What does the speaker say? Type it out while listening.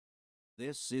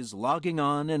This is Logging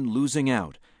On and Losing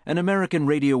Out, an American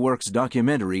RadioWorks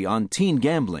documentary on teen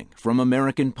gambling from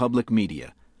American Public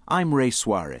Media. I'm Ray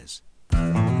Suarez.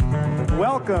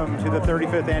 Welcome to the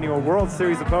 35th Annual World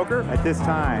Series of Poker. At this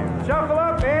time, shuffle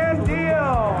up and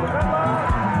deal!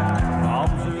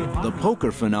 The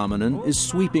poker phenomenon is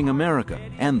sweeping America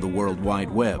and the World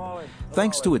Wide Web.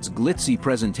 Thanks to its glitzy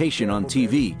presentation on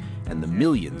TV and the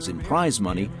millions in prize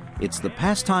money, it's the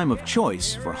pastime of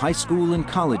choice for high school and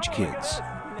college kids.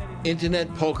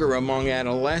 Internet poker among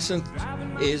adolescents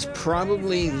is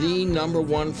probably the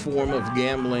 #1 form of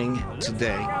gambling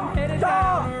today.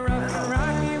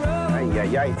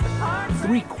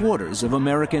 3/4 of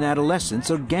American adolescents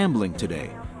are gambling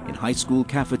today. In high school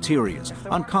cafeterias,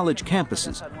 on college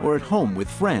campuses, or at home with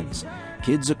friends,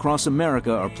 kids across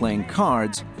America are playing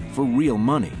cards for real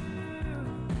money.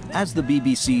 As the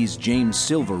BBC's James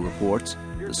Silver reports,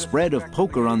 the spread of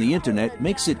poker on the internet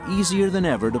makes it easier than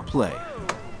ever to play.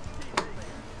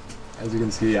 As you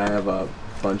can see, I have a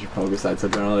bunch of poker sites. I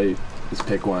generally just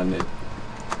pick one,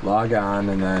 log on,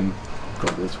 and then go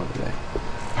to this one today.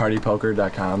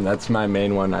 Partypoker.com, that's my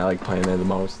main one. I like playing there the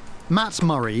most. Matt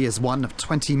Murray is one of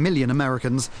 20 million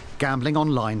Americans gambling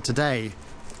online today.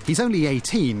 He's only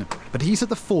 18, but he's at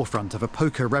the forefront of a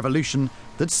poker revolution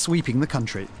that's sweeping the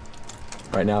country.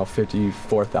 Right now,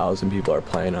 54,000 people are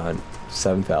playing on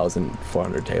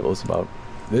 7,400 tables about.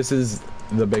 This is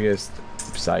the biggest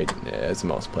site as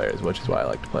most players, which is why I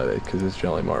like to play it, because there's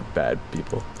generally more bad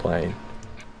people playing.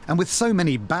 And with so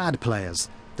many bad players,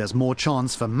 there's more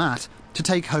chance for Matt to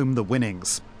take home the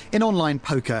winnings. In online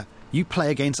poker, you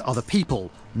play against other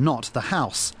people, not the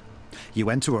house. You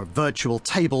enter a virtual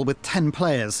table with 10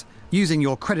 players. Using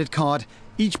your credit card,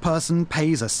 each person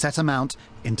pays a set amount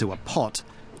into a pot.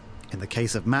 In the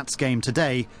case of Matt's game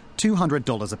today,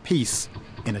 $200 apiece.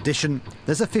 In addition,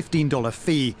 there's a $15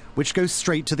 fee, which goes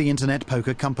straight to the internet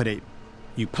poker company.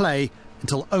 You play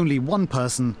until only one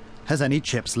person has any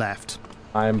chips left.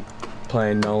 I'm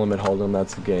playing No Limit Hold'em.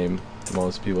 That's the game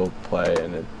most people play,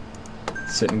 and it's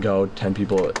sit and go. 10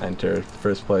 people enter.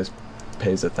 First place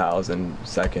pays $1,000.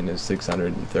 Second is $600,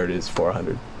 and third is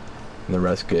 $400, and the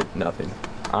rest get nothing.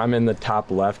 I'm in the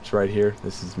top left right here.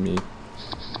 This is me.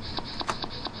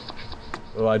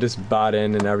 Well, I just bought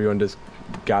in, and everyone just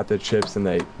got the chips, and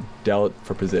they dealt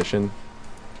for position.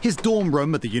 His dorm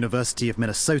room at the University of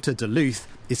Minnesota, Duluth,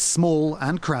 is small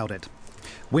and crowded.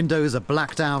 Windows are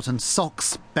blacked out, and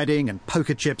socks, bedding, and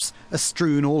poker chips are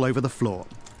strewn all over the floor.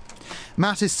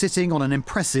 Matt is sitting on an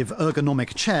impressive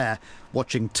ergonomic chair,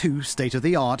 watching 2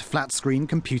 state-of-the-art flat-screen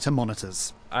computer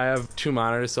monitors. I have 2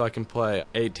 monitors, so I can play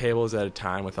 8 tables at a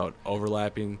time without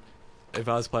overlapping. If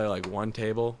I was playing like 1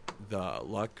 table, the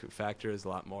luck factor is a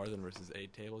lot more than versus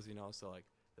 8 tables, so like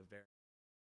the